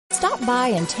Stop by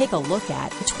and take a look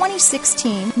at the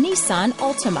 2016 Nissan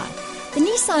Altima. The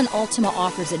Nissan Altima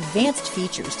offers advanced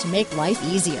features to make life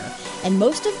easier, and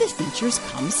most of the features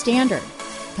come standard.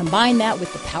 Combine that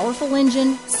with the powerful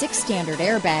engine, 6 standard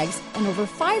airbags, and over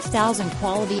 5,000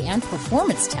 quality and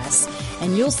performance tests,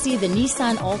 and you'll see the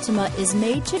Nissan Altima is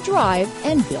made to drive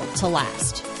and built to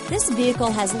last. This vehicle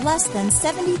has less than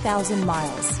 70,000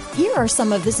 miles. Here are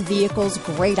some of this vehicle's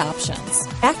great options: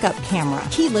 backup camera,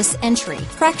 keyless entry,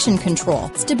 traction control,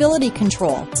 stability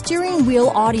control, steering wheel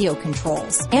audio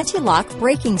controls, anti-lock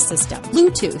braking system,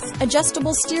 Bluetooth,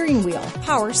 adjustable steering wheel,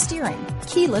 power steering,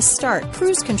 keyless start,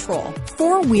 cruise control,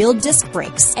 4-wheel disc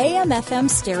brakes, AM/FM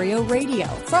stereo radio,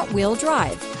 front-wheel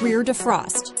drive, rear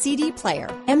defrost, CD player,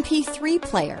 MP3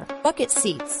 player, bucket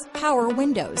seats, power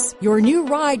windows. Your new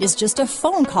ride is just a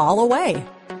phone call away.